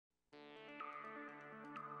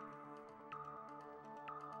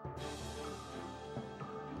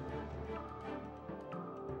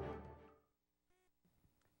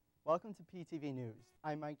Welcome to PTV News.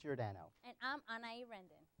 I'm Mike Giordano. And I'm Anai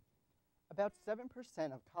Rendon. About 7%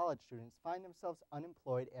 of college students find themselves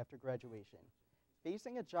unemployed after graduation.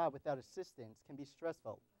 Facing a job without assistance can be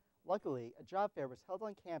stressful. Luckily, a job fair was held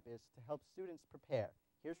on campus to help students prepare.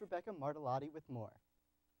 Here's Rebecca Martellotti with more.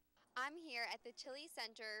 I'm here at the Tilly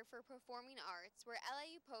Center for Performing Arts, where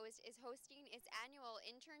LIU Post is hosting its annual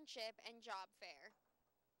internship and job fair.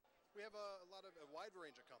 We have a wide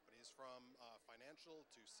range of companies, from financial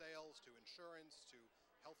to sales to insurance to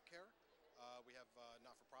healthcare. We have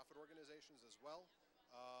not-for-profit organizations as well.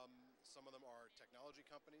 Some of them are technology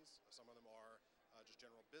companies. Some of them are just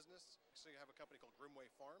general business. So you have a company called Grimway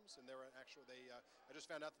Farms, and I just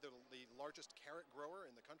found out that they're the largest carrot grower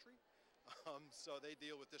in the country. So they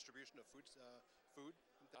deal with distribution of food.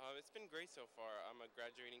 It's been great so far. I'm a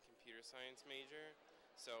graduating computer science major,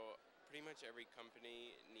 so pretty much every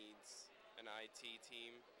company needs an IT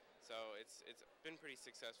team. So it's been pretty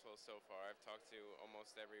successful so far. I've talked to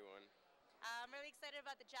almost everyone. I'm really excited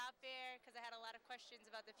about the job fair because I had a lot of questions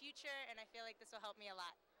about the future, and I feel like this will help me a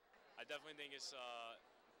lot. I definitely think it's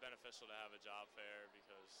beneficial to have a job fair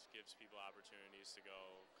because it gives people opportunities to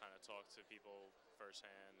go kind of talk to people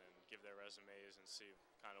firsthand and give their resumes and see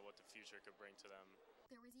kind of what the future could bring to them.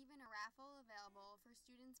 There was even a raffle available for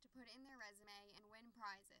students to put in their resume and win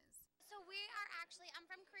prizes. So I'm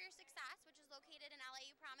from Career Success, which is located in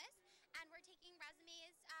LIU Promise, and we're taking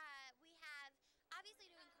resumes. We have,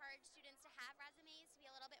 obviously, to encourage students to have resumes, to be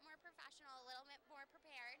a little bit more professional, a little bit more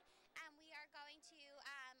prepared, and we are going to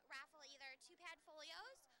raffle either 2 pad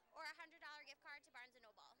folios or a $100 gift card to Barnes &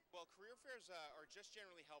 Noble. Well, career fairs are just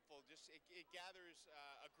generally helpful. It gathers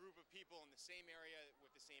a group of people in the same area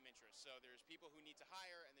with the same interests. So there's people who need to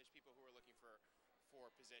hire, and there's people who are looking for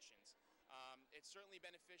positions. It's certainly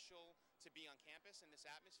beneficial to be on campus in this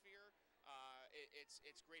atmosphere.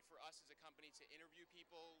 It's great for us as a company to interview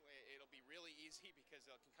people. It'll be really easy because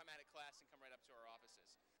they can come out of class and come right up to our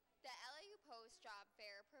offices. The LIU Post Job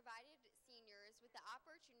Fair provided seniors with the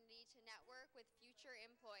opportunity to network with future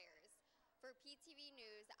employers. For PTV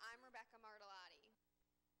News, I'm Rebecca Martellotti.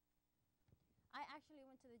 I actually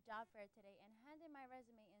went to the job fair today and handed my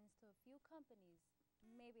resume in to a few companies.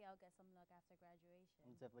 Maybe I'll get some luck after graduation.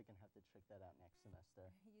 I'm definitely going to have to check that out next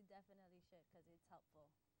semester. You definitely should, because it's helpful.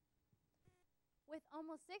 With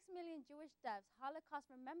almost 6 million Jewish deaths, Holocaust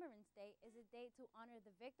Remembrance Day is a day to honor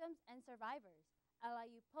the victims and survivors.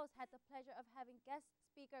 LIU Post had the pleasure of having guest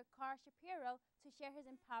speaker Carl Shapiro to share his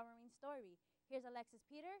empowering story. Here's Alexis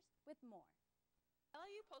Peters with more.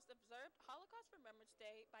 LIU Post observed Holocaust Remembrance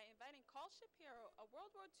Day by inviting Carl Shapiro, a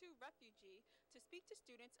World War II refugee, to speak to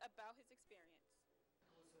students about his experience.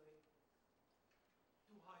 It was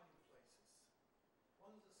two hiding places.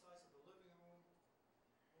 One was the size of the living room,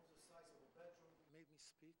 one was the size of a bedroom. It made me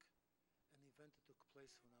speak an event that took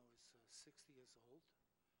place when I was 60 years old.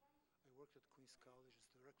 I worked at Queens College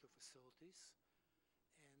as director of facilities,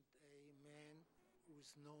 and a man who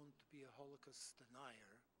was known to be a Holocaust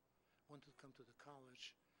denier wanted to come to the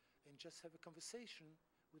college and just have a conversation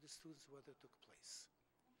with the students where that took place.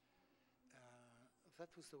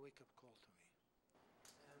 That was the wake-up call to me.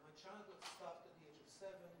 And my childhood stopped at the age of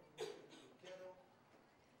 7, moved into the ghetto.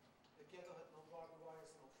 The ghetto had no barbed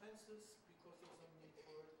wires, no fences, because there was no need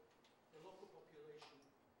for it. The local population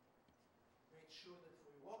made sure that if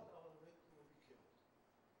we walked out of it, we would be killed.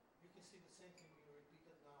 You can see the same thing being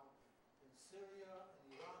repeated now in Syria,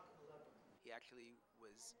 and Iraq, and Lebanon. He actually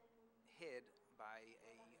was hid by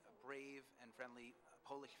a brave and friendly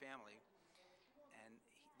Polish family, and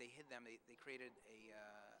they hid them. They created a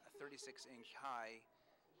 36-inch high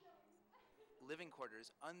living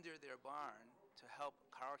quarters under their barn to help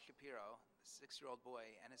Carl Shapiro, the 6-year-old boy,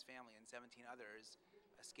 and his family and 17 others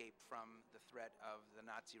escape from the threat of the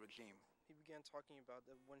Nazi regime. He began talking about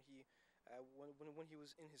that when he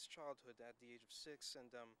was in his childhood at the age of 6,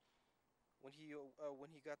 and when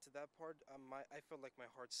he got to that part, I felt like my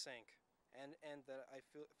heart sank, and that I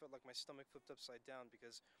felt like my stomach flipped upside down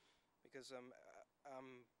because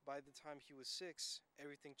by the time he was 6,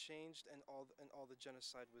 everything changed, and all the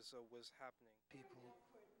genocide was happening. People,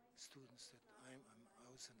 students, that I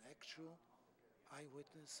was an actual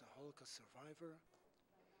eyewitness, a Holocaust survivor.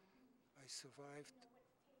 I survived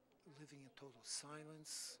living in total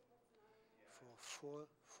silence for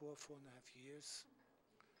four and a half years.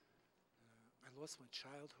 I lost my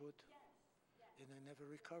childhood, and I never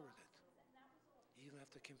recovered it. Even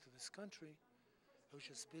after I came to this country, I was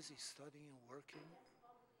just busy studying and working,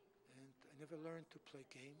 and I never learned to play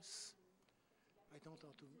games. I don't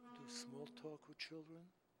know how to do small talk with children.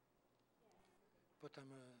 but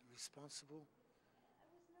I'm a responsible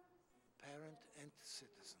parent and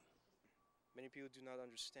citizen. Many people do not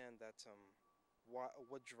understand that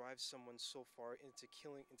what drives someone so far into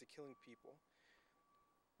killing people.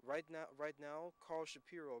 Right now, Carl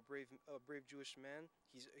Shapiro, a brave Jewish man,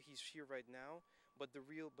 he's here right now. But the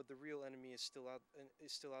real enemy is still out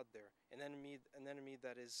there. An enemy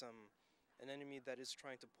that is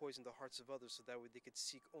trying to poison the hearts of others so that way they could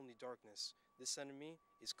seek only darkness. This enemy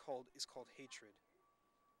is called hatred.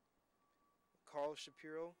 Carl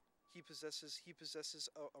Shapiro, he possesses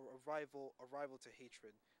a rival to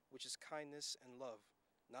hatred, which is kindness and love.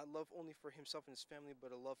 Not love only for himself and his family,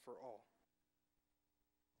 but a love for all.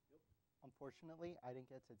 Unfortunately, I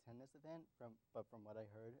didn't get to attend this event, but from what I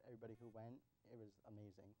heard, everybody who went, it was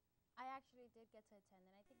amazing. I actually did get to attend,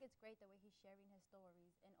 and I think it's great the way he's sharing his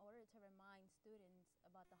stories in order to remind students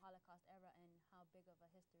about the Holocaust era and how big of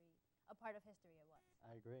a part of history it was.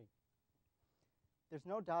 I agree. There's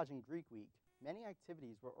no dodging Greek Week. Many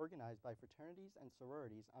activities were organized by fraternities and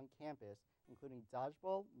sororities on campus, including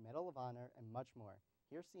dodgeball, Medal of Honor, and much more.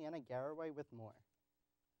 Here's Sienna Garraway with more.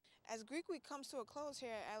 As Greek Week comes to a close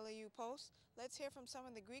here at LAU Post, let's hear from some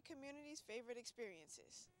of the Greek community's favorite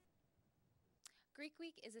experiences. Greek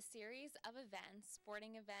Week is a series of events,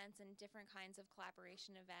 sporting events, and different kinds of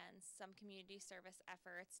collaboration events, some community service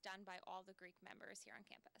efforts done by all the Greek members here on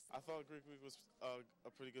campus. I thought Greek Week was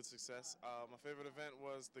a pretty good success. My favorite event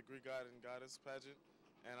was the Greek God and Goddess pageant,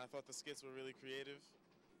 and I thought the skits were really creative,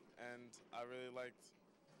 and I really liked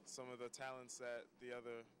some of the talents that the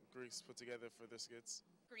other Greeks put together for their skits.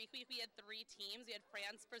 Greek Week, we had 3 teams. We had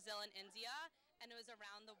France, Brazil, and India, and it was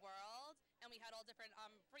around the world. And we had all different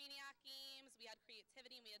Brainiac games. We had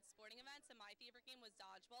creativity, and we had sporting events. And my favorite game was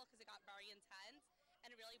dodgeball because it got very intense,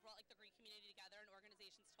 and it really brought the Greek community together and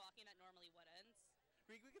organizations talking that normally wouldn't.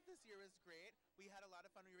 Greek Week this year was great. We had a lot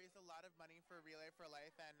of fun. We raised a lot of money for Relay for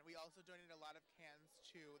Life, and we also donated a lot of cans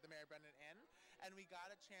to the Mary Brennan Inn. And we got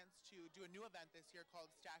a chance to do a new event this year called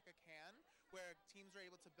Stack a Can, where teams were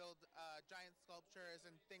able to build giant sculptures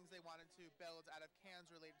and things they wanted to build out of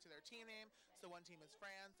cans related to their team name. So one team was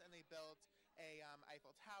France, and they built a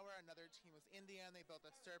Eiffel Tower. Another team was India, and they built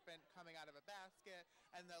a serpent coming out of a basket.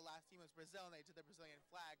 And the last team was Brazil, and they did the Brazilian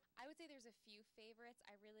flag. I would say there's a few favorites.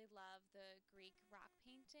 I really love the Greek rock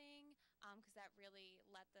painting because that really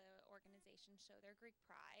let the organization show their Greek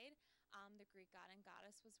pride. The Greek God and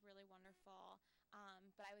Goddess was really wonderful.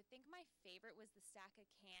 But I would think my favorite was the Stack a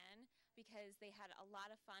Can because they had a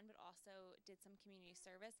lot of fun but also did some community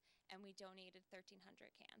service, and we donated 1,300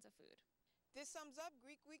 cans of food. This sums up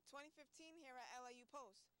Greek Week 2015 here at LAU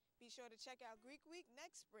Post. Be sure to check out Greek Week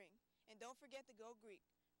next spring. And don't forget to go Greek.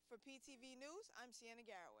 For PTV News, I'm Sienna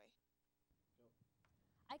Garraway.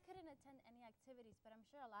 I couldn't attend any activities, but I'm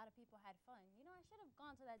sure a lot of people had fun. You know, I should have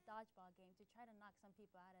gone to that dodgeball game to try to knock some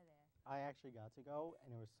people out of there. I actually got to go,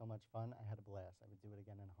 and it was so much fun. I had a blast. I would do it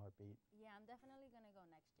again in a heartbeat. Yeah, I'm definitely going to go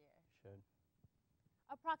next year. Should.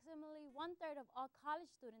 Approximately 1/3 of all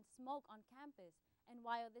college students smoke on campus. And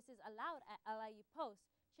while this is allowed at LIU Post,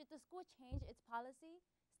 should the school change its policy?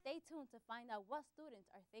 Stay tuned to find out what students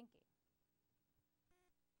are thinking.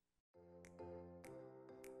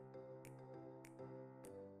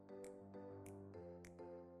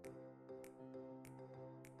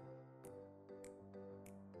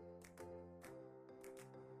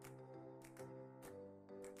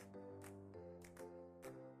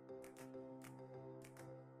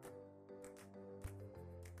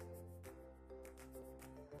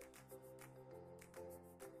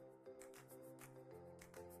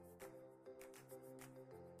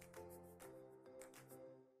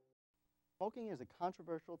 Smoking is a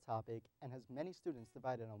controversial topic and has many students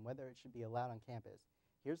divided on whether it should be allowed on campus.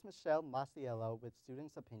 Here's Michelle Mastiello with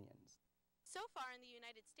students' opinions. So far in the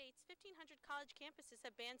United States, 1,500 college campuses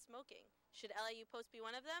have banned smoking. Should LIU Post be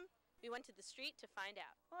one of them? We went to the street to find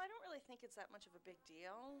out. Well, I don't really think it's that much of a big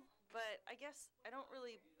deal, but I guess I don't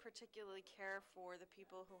really particularly care for the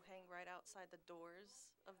people who hang right outside the doors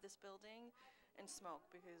of this building and smoke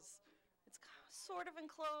because it's sort of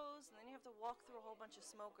enclosed, and then you have to walk through a whole bunch of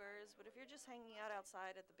smokers. But if you're just hanging out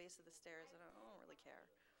outside at the base of the stairs, I don't really care.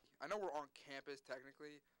 I know we're on campus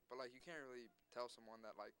technically, but like you can't really tell someone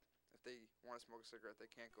that like if they want to smoke a cigarette, they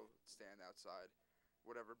can't go stand outside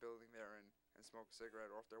whatever building they're in and smoke a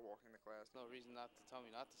cigarette, or if they're walking to class. No reason not to tell me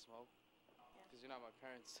not to smoke, because you're not my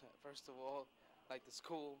parents. First of all, like the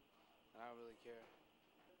school, and I don't really care.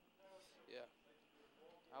 Yeah,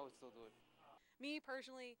 I would still do it. Me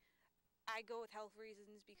personally, I go with health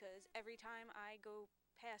reasons because every time I go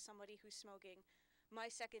past somebody who's smoking, my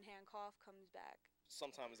secondhand cough comes back.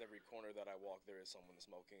 Sometimes every corner that I walk, there is someone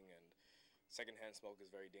smoking, and secondhand smoke is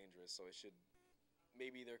very dangerous, so it should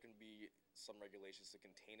maybe there can be some regulations to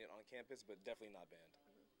contain it on campus, but definitely not banned.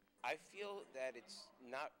 I feel that it's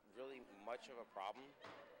not really much of a problem,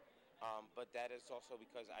 but that is also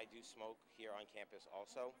because I do smoke here on campus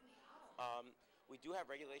also. We do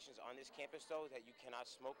have regulations on this campus, though, that you cannot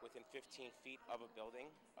smoke within 15 feet of a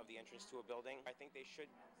building, of the entrance to a building. I think they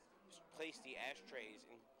should place the ashtrays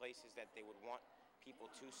in places that they would want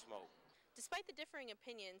people to smoke. Despite the differing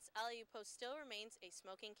opinions, LIU Post still remains a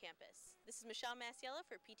smoking campus. This is Michelle Masiello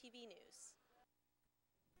for PTV News.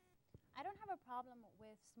 I don't have a problem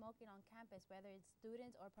with smoking on campus, whether it's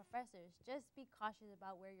students or professors. Just be cautious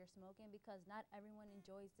about where you're smoking because not everyone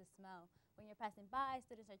enjoys the smell. When you're passing by,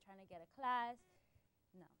 students are trying to get a class.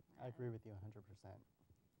 No. I agree with you 100%.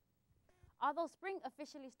 Although spring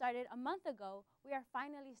officially started a month ago, we are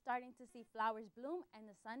finally starting to see flowers bloom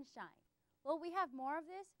and the sun shine. Will we have more of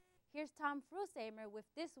this? Here's Tom Frusamer with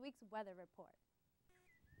this week's weather report.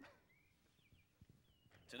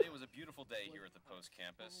 Today was a beautiful day here at the Post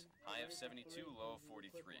campus. High of 72, low of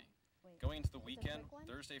 43. Going into the weekend,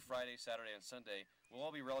 Thursday, Friday, Saturday, and Sunday will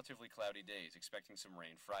all be relatively cloudy days, expecting some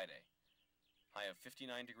rain Friday. High of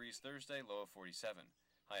 59 degrees Thursday, low of 47.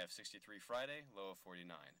 High of 63 Friday, low of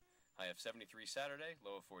 49. High of 73 Saturday,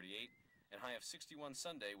 low of 48. And high of 61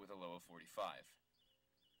 Sunday with a low of 45.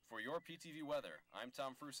 For your PTV weather, I'm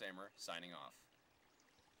Tom Frusamer, signing off.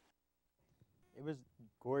 It was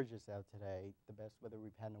gorgeous out today, the best weather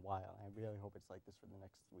we've had in a while. I really hope it's like this for the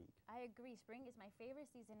next week. I agree. Spring is my favorite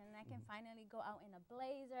season, and I can finally go out in a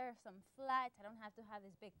blazer, some flats. I don't have to have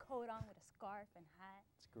this big coat on with a scarf and hat.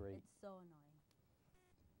 It's great. It's so annoying.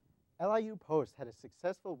 LIU Post had a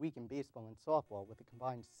successful week in baseball and softball with a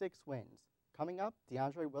combined 6 wins. Coming up,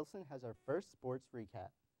 DeAndre Wilson has our first sports recap.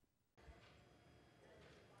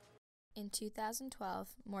 In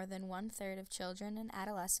 2012, more than 1/3 of children and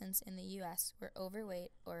adolescents in the U.S. were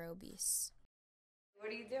overweight or obese. What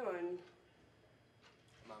are you doing?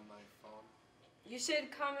 I'm on my phone. You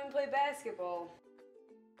should come and play basketball.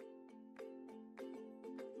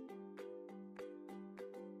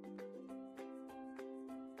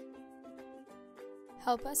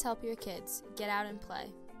 Help us help your kids. Get out and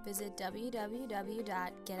play. Visit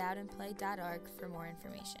www.getoutandplay.org for more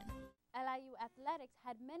information. LIU athletics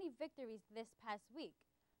had many victories this past week.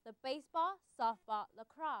 The baseball, softball,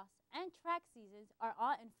 lacrosse, and track seasons are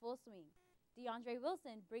all in full swing. DeAndre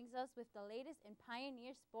Wilson brings us with the latest in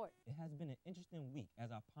Pioneer sport. It has been an interesting week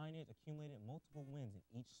as our Pioneers accumulated multiple wins in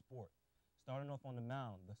each sport. Starting off on the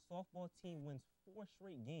mound, the softball team wins 4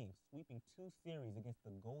 straight games, sweeping 2 series against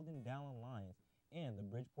the Golden Dowling Lions and the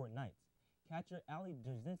Bridgeport Knights. Catcher Allie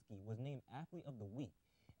Drzinski was named Athlete of the Week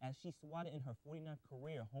as she swatted in her 49th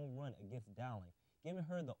career home run against Dowling, giving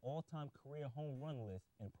her the all-time career home run list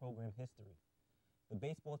in program history. The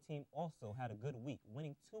baseball team also had a good week,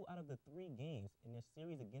 winning 2 out of the 3 games in their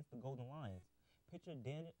series against the Golden Lions. Pitcher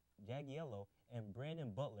Dan Jagiello and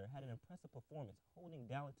Brandon Butler had an impressive performance, holding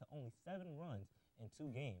Dowling to only 7 runs in 2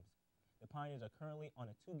 games. The Pioneers are currently on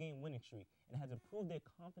a 2-game winning streak and has improved their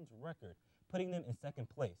conference record, putting them in 2nd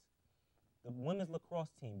place. The women's lacrosse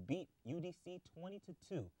team beat UDC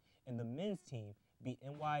 20-2, and the men's team beat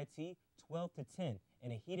NYT 12-10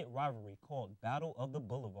 in a heated rivalry called Battle of the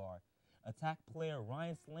Boulevard. Attack player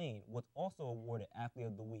Ryan Slane was also awarded Athlete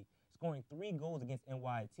of the Week, scoring 3 goals against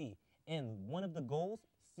NYT, and one of the goals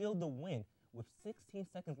sealed the win with 16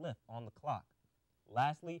 seconds left on the clock.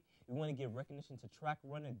 Lastly, we want to give recognition to track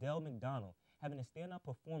runner Dale McDonald, having a standout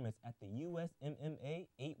performance at the USMMA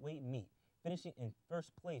 8-weight meet, finishing in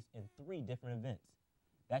 1st place in 3 different events.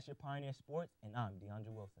 That's your Pioneer Sports, and I'm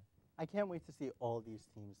DeAndre Wilson. I can't wait to see all these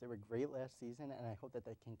teams. They were great last season, and I hope that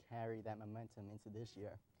they can carry that momentum into this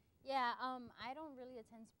year. Yeah, I don't really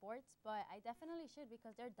attend sports, but I definitely should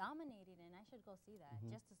because they're dominating, and I should go see that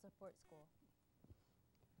just to support school.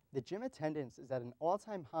 The gym attendance is at an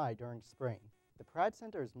all-time high during spring. The Pratt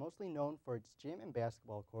Center is mostly known for its gym and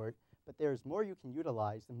basketball court, but there is more you can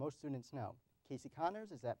utilize than most students know. Casey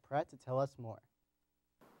Connors is at Pratt to tell us more.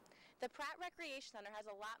 The Pratt Recreation Center has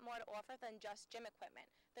a lot more to offer than just gym equipment.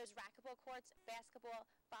 There's racquetball courts, basketball,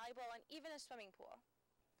 volleyball, and even a swimming pool.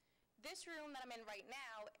 This room that I'm in right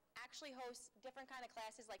now actually hosts different kind of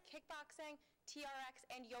classes like kickboxing, TRX,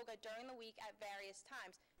 and yoga during the week at various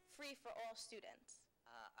times, free for all students.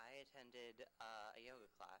 I attended a yoga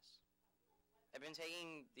class. I've been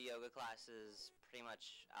taking the yoga classes pretty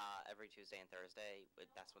much every Tuesday and Thursday.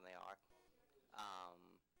 That's when they are.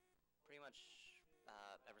 Pretty much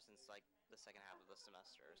ever since like the second half of the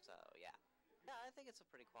semester. So yeah, I think it's a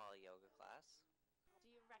pretty quality yoga class. Do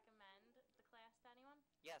you recommend the class to anyone?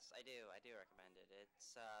 Yes, I do. I do recommend it.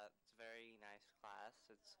 It's a very nice class.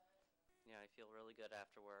 It's I feel really good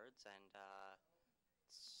afterwards, and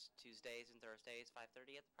Tuesdays and Thursdays,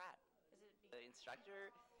 5:30 at the Pratt. The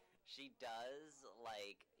instructor, she does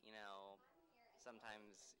like,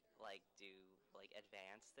 sometimes like do like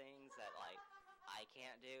advanced things that like I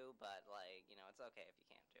can't do, but like, it's okay if you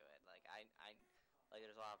can't do it. Like I like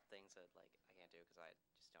there's a lot of things that like I can't do because I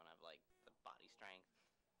just don't have like the body strength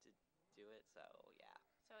to do it. So yeah.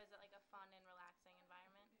 So is it like a fun and relaxing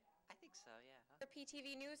environment? I think so, yeah. For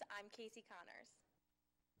PTV News, I'm Casey Connors.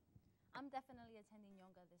 I'm definitely attending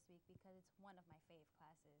yoga this week because it's one of my fave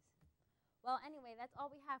classes. Well, anyway, that's all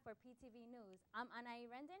we have for PTV News. I'm Anai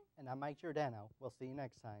Rendon. And I'm Mike Giordano. We'll see you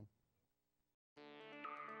next time.